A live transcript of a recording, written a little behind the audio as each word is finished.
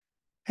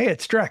Hey,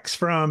 it's Drex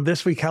from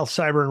This Week Health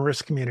Cyber and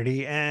Risk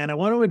Community, and I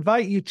want to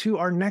invite you to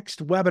our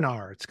next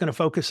webinar. It's going to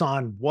focus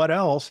on what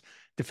else?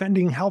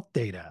 Defending health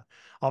data.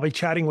 I'll be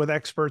chatting with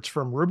experts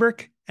from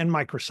Rubrik and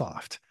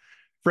Microsoft.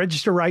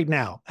 Register right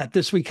now at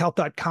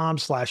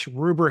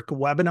thisweekhealth.com/Rubrik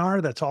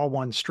webinar. That's all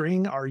one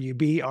string,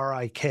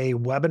 RUBRIK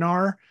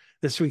webinar,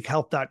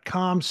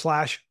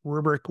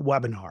 thisweekhealth.com/Rubrik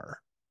webinar.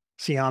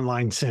 See you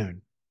online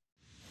soon.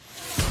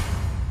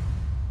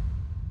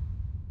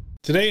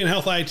 Today in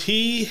Health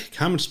IT,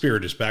 Common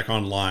Spirit is back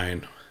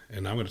online,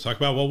 and I'm going to talk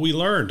about what we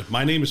learned.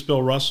 My name is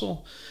Bill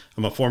Russell.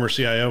 I'm a former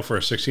CIO for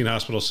a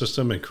 16-hospital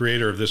system and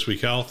creator of This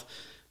Week Health,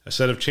 a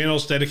set of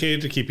channels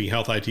dedicated to keeping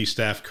health IT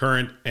staff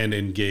current and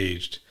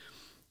engaged.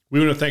 We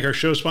want to thank our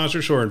show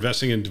sponsors who are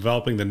investing in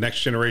developing the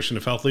next generation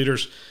of health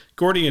leaders: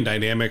 Gordian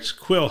Dynamics,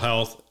 Quill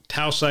Health,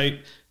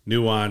 Tausight,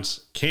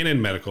 Nuance,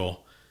 Canon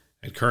Medical,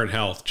 and Current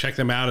Health. Check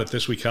them out at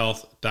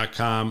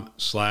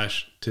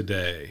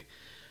thisweekhealth.com/today.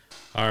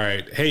 All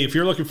right. Hey, if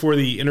you're looking for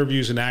the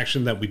interviews in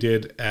action that we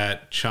did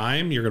at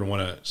Chime, you're going to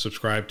want to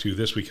subscribe to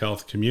This Week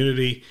Health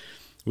Community.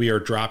 We are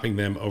dropping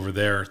them over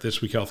there. This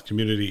Week Health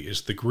Community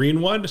is the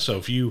green one. So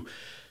if you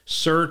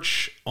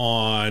search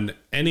on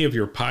any of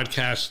your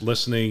podcast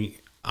listening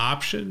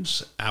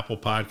options, Apple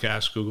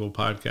Podcasts, Google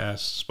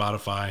Podcasts,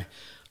 Spotify,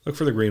 look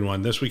for the green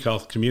one, This Week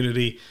Health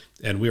Community,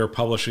 and we are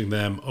publishing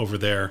them over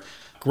there.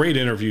 Great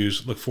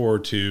interviews. Look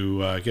forward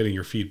to getting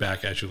your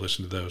feedback as you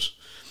listen to those.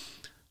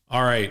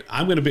 All right,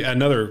 I'm going to be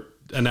another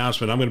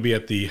announcement. I'm going to be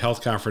at the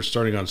health conference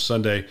starting on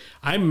Sunday.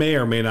 I may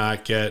or may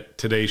not get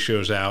today's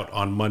shows out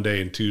on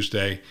Monday and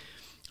Tuesday.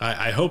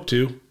 I hope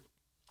to,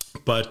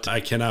 but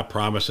I cannot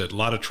promise it. A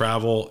lot of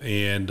travel,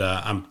 and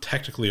I'm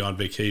technically on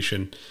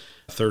vacation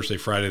Thursday,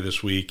 Friday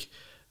this week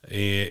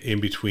in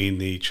between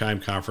the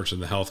Chime conference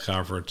and the health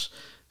conference.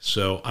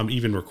 So I'm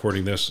even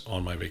recording this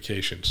on my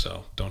vacation,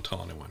 so don't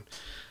tell anyone.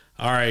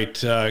 All right,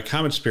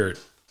 Common Spirit.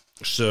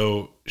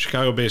 So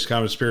Chicago-based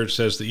Common Spirit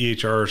says the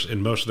EHRs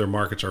in most of their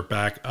markets are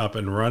back up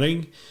and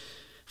running.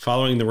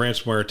 Following the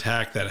ransomware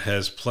attack that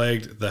has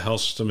plagued the health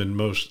system in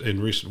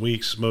recent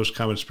weeks, most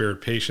Common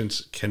Spirit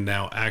patients can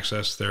now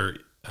access their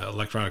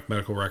electronic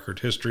medical record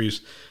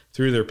histories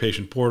through their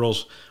patient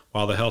portals,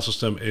 while the health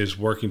system is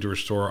working to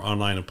restore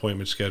online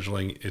appointment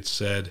scheduling, it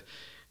said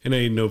in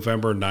a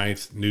November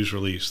 9th news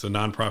release. The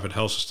nonprofit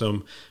health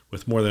system,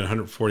 with more than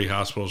 140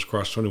 hospitals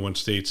across 21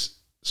 states,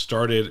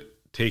 started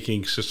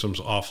taking systems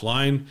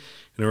offline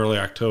in early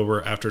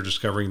October after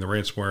discovering the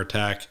ransomware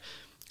attack,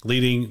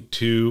 leading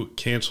to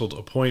canceled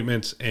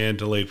appointments and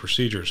delayed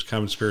procedures.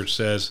 Common Spirit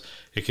says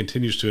it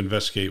continues to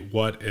investigate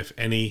what, if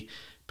any,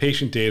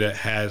 patient data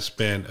has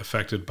been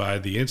affected by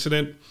the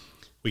incident.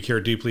 We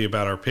care deeply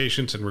about our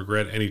patients and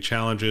regret any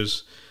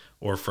challenges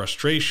or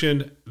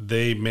frustration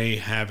they may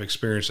have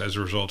experienced as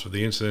a result of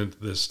the incident,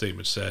 this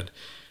statement said.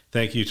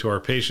 Thank you to our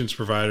patients,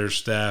 providers,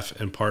 staff,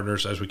 and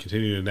partners as we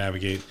continue to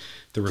navigate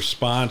the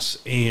response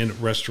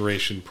and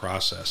restoration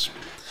process.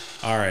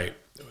 All right.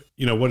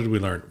 What did we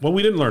learn? Well,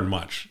 we didn't learn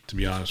much, to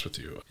be honest with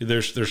you.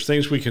 There's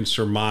things we can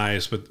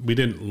surmise, but we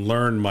didn't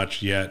learn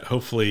much yet.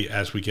 Hopefully,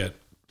 as we get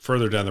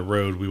further down the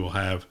road, we will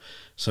have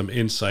some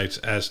insights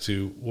as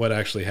to what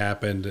actually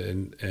happened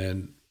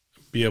and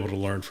be able to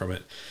learn from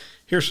it.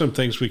 Here's some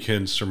things we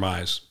can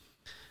surmise.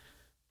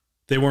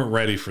 They weren't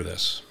ready for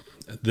this.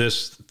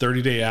 This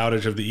 30-day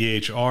outage of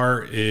the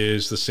EHR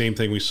is the same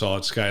thing we saw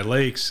at Sky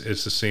Lakes.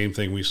 It's the same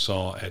thing we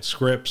saw at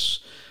Scripps.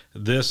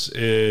 This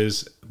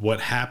is what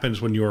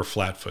happens when you are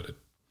flat-footed,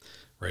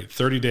 right?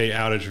 30-day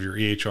outage of your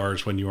EHR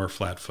is when you are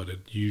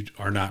flat-footed. You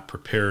are not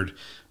prepared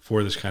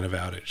for this kind of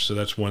outage. So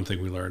that's one thing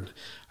we learned.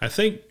 I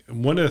think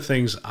one of the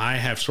things I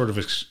have sort of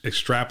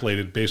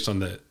extrapolated based on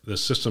the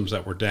systems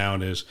that were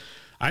down is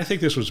I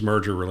think this was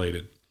merger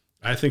related.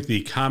 I think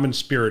the Common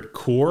Spirit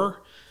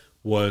core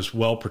was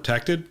well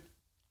protected,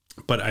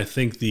 but I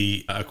think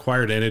the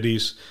acquired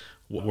entities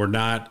were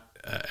not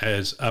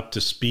as up to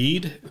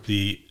speed.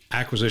 The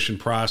acquisition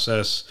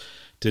process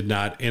did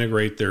not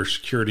integrate their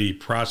security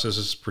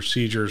processes,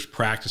 procedures,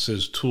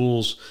 practices,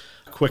 tools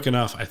quick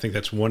enough. I think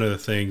that's one of the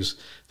things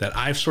that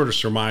I've sort of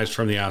surmised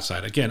from the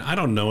outside. Again, I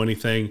don't know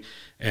anything,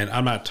 and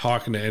I'm not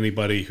talking to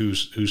anybody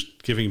who's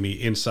giving me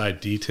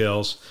inside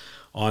details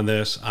on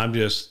this. I'm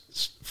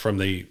just from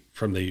the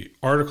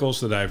articles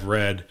that I've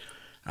read,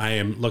 I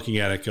am looking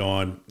at it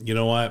going, you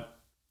know what?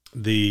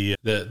 The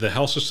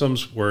health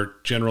systems were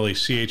generally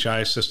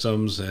CHI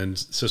systems and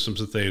systems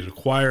that they had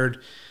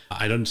acquired.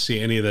 I didn't see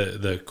any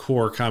of the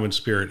core Common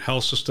Spirit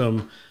health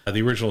system,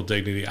 the original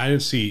Dignity. I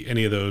didn't see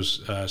any of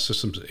those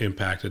systems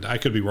impacted. I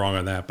could be wrong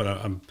on that, but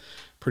I'm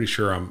pretty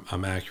sure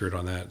I'm accurate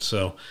on that.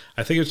 So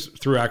I think it's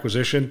through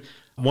acquisition.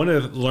 One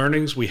of the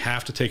learnings we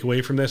have to take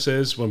away from this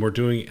is when we're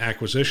doing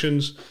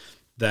acquisitions,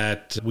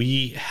 that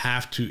we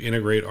have to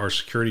integrate our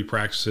security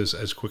practices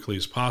as quickly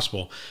as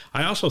possible.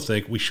 I also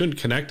think we shouldn't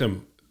connect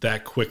them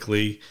that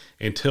quickly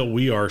until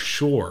we are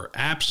sure,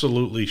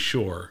 absolutely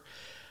sure,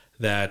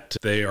 that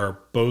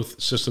both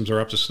systems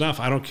are up to snuff.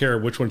 I don't care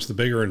which one's the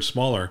bigger and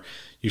smaller.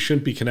 You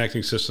shouldn't be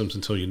connecting systems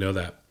until you know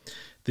that.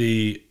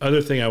 The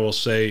other thing I will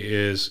say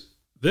is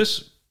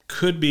this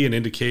could be an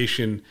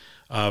indication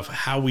of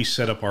how we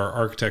set up our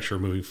architecture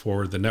moving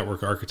forward, the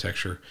network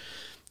architecture.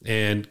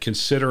 And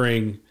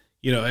considering,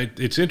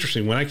 it's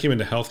interesting. When I came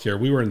into healthcare,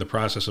 we were in the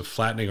process of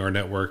flattening our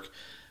network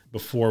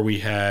before we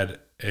had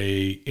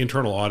a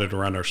internal audit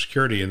around our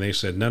security. And they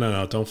said,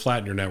 no, don't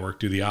flatten your network,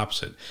 do the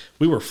opposite.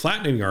 We were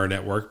flattening our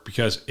network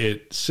because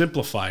it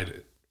simplified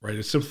it, right?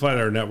 It simplified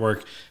our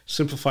network,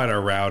 simplified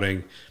our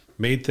routing,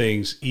 made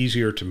things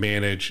easier to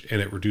manage, and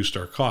it reduced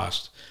our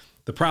costs.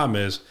 The problem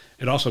is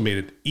it also made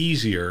it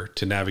easier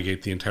to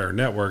navigate the entire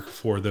network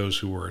for those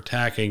who were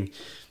attacking.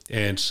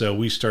 And so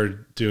we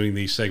started doing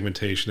the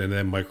segmentation and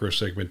then micro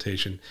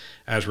segmentation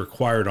as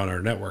required on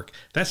our network.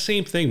 That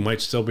same thing might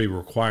still be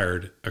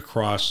required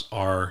across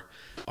our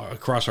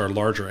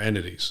larger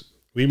entities.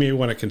 We may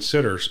want to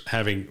consider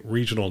having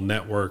regional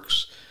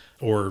networks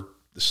or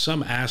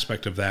some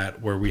aspect of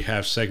that where we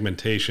have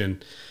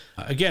segmentation.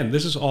 Again,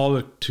 this is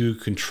all to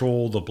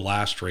control the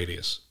blast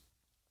radius.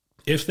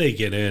 If they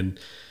get in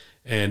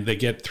and they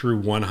get through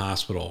one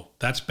hospital,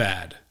 that's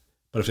bad.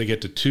 But if they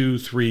get to 2,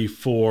 3,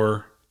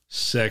 4,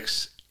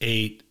 6,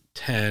 8,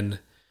 10,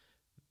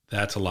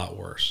 that's a lot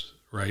worse,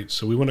 right?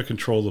 So we want to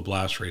control the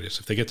blast radius.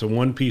 If they get to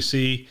 1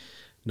 PC,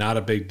 not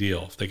a big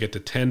deal. If they get to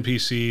 10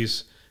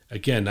 PCs,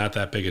 again, not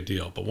that big a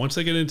deal. But once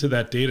they get into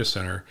that data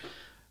center,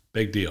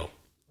 big deal.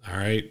 All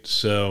right.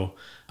 So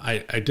I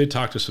did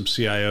talk to some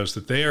CIOs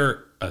that they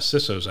are,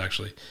 CISOs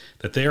actually,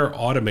 that they are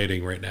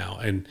automating right now.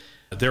 And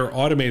they're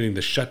automating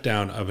the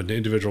shutdown of an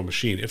individual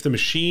machine. If the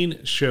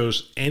machine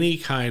shows any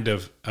kind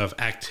of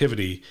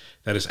activity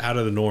that is out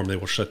of the norm, they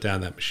will shut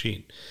down that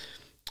machine.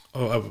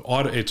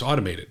 It's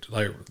automated.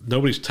 Like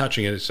nobody's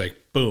touching it. It's like,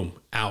 boom,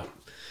 out.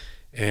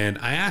 And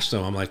I asked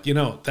them, I'm like,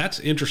 that's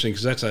interesting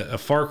because that's a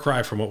far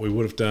cry from what we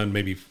would have done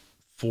maybe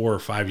 4 or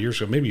 5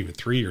 years ago, maybe even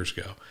 3 years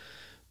ago,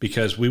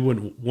 because we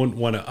wouldn't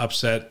want to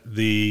upset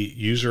the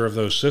user of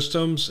those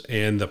systems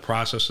and the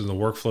process and the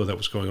workflow that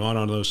was going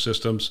on those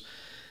systems.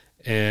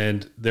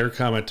 And their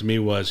comment to me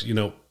was,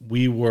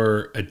 we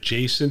were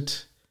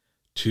adjacent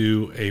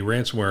to a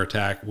ransomware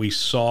attack. We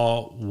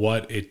saw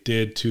what it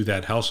did to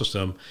that health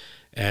system,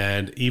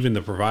 and even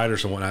the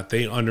providers and whatnot,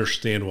 they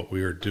understand what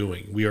we are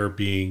doing. We are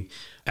being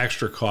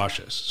extra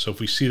cautious. So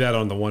if we see that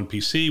on the 1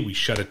 PC, we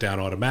shut it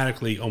down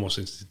automatically, almost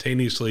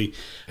instantaneously.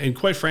 And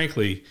quite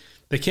frankly,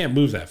 they can't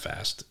move that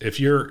fast. If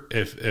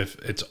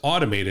it's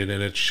automated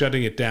and it's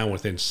shutting it down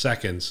within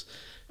seconds,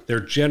 they're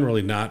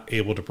generally not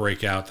able to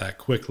break out that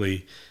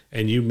quickly,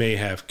 and you may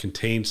have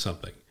contained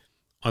something.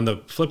 On the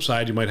flip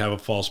side, you might have a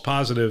false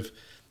positive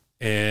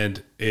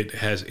and it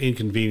has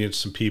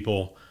inconvenienced some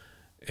people.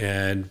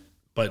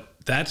 But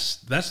that's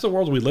the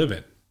world we live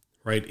in,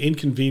 right?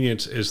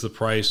 Inconvenience is the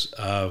price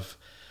of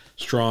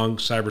strong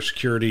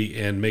cybersecurity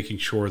and making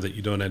sure that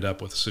you don't end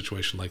up with a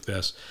situation like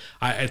this.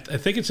 I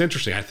think it's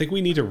interesting. I think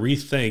we need to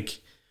rethink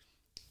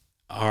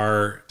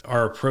our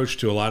approach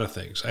to a lot of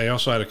things. I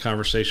also had a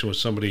conversation with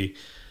somebody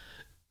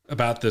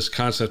about this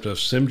concept of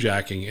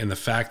SIM-jacking and the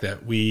fact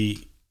that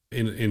we,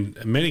 in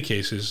many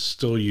cases,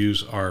 still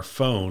use our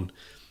phone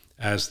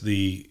as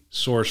the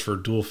source for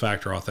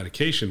dual-factor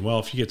authentication. Well,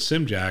 if you get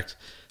SIM-jacked,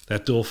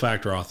 that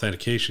dual-factor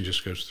authentication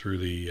just goes through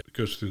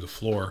the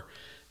floor,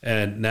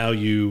 and now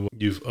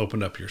you've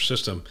opened up your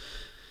system.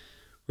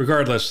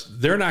 Regardless,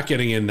 they're not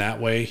getting in that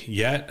way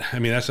yet. I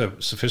mean, that's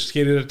a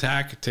sophisticated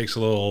attack. It takes a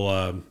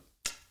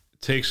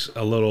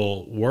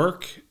little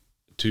work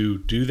to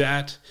do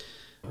that.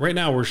 Right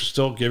now, we're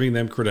still giving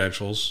them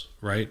credentials,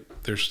 right?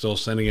 They're still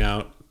sending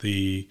out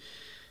the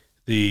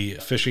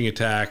phishing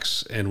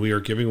attacks, and we are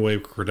giving away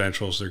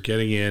credentials. They're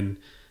getting in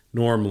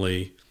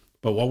normally,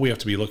 but what we have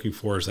to be looking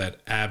for is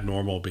that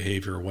abnormal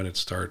behavior when it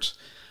starts.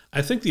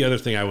 I think the other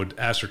thing I would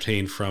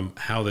ascertain from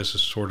how this is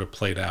sort of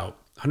played out,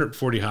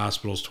 140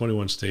 hospitals,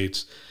 21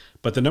 states,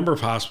 but the number of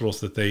hospitals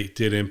that they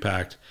did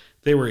impact,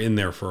 they were in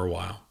there for a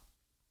while.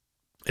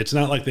 It's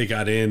not like they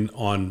got in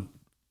on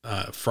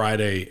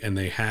Friday and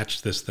they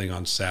hatched this thing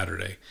on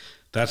Saturday.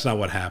 That's not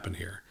what happened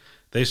here.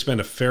 They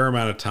spent a fair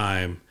amount of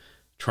time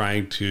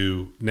trying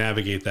to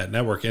navigate that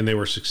network, and they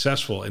were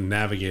successful in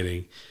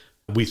navigating,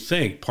 we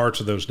think, parts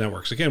of those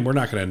networks. Again, we're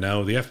not going to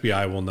know. The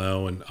FBI will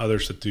know, and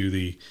others that do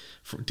the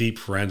deep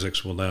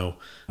forensics will know.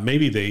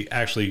 Maybe they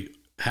actually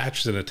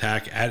hatched an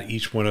attack at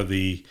each one of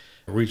the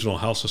regional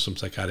health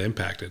systems that got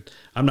impacted.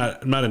 I'm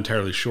not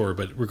entirely sure,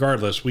 but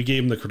regardless, we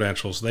gave them the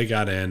credentials, they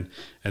got in,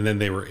 and then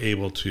they were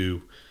able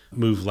to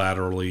move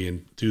laterally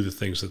and do the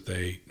things that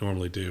they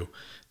normally do.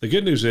 The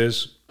good news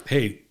is,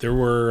 hey, there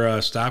were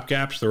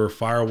stopgaps, there were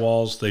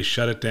firewalls. They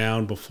shut it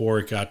down before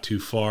it got too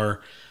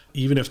far.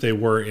 Even if they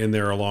were in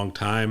there a long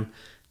time,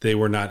 they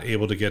were not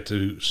able to get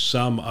to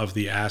some of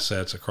the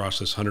assets across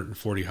this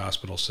 140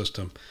 hospital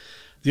system.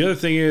 The other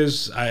thing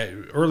is,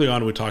 early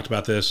on we talked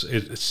about this,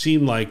 it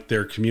seemed like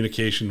their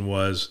communication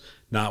was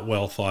not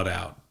well thought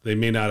out. They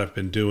may not have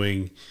been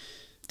doing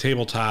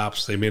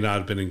tabletops. They may not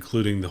have been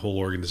including the whole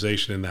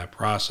organization in that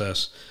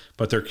process,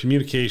 but their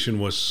communication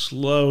was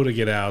slow to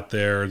get out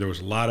there. There was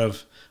a lot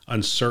of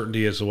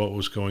uncertainty as to what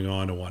was going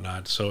on and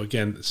whatnot. So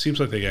again, it seems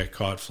like they got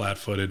caught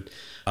flat-footed.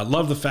 I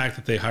love the fact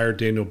that they hired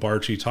Daniel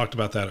Barchi. Talked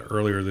about that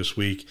earlier this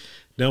week.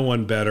 No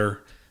one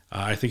better.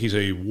 I think he's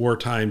a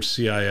wartime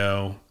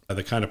CIO,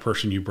 the kind of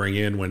person you bring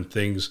in when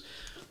things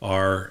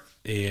are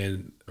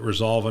in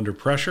resolve under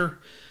pressure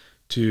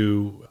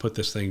to put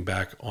this thing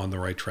back on the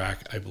right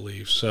track, I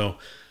believe. So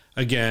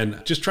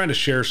again, just trying to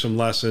share some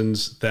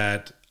lessons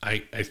that I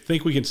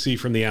think we can see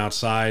from the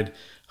outside.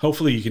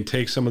 Hopefully you can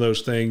take some of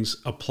those things,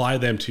 apply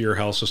them to your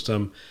health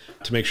system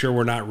to make sure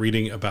we're not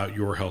reading about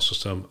your health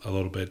system a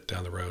little bit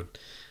down the road.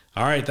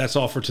 All right, that's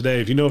all for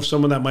today. If you know of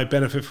someone that might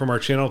benefit from our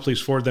channel,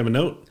 please forward them a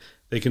note.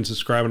 They can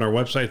subscribe on our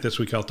website,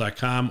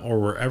 thisweekhealth.com, or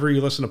wherever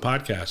you listen to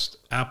podcasts,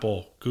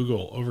 Apple,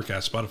 Google,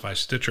 Overcast, Spotify,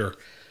 Stitcher.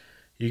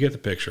 You get the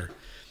picture.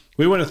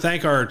 We want to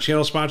thank our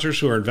channel sponsors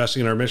who are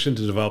investing in our mission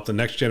to develop the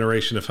next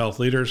generation of health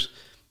leaders: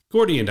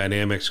 Gordian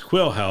Dynamics,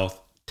 Quill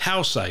Health,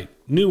 Tausight,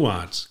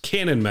 Nuance,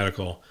 Canon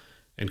Medical,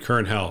 and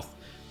Current Health.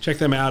 Check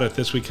them out at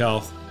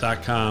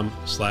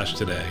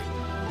thisweekhealth.com/today.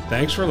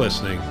 Thanks for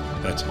listening.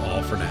 That's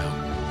all for now.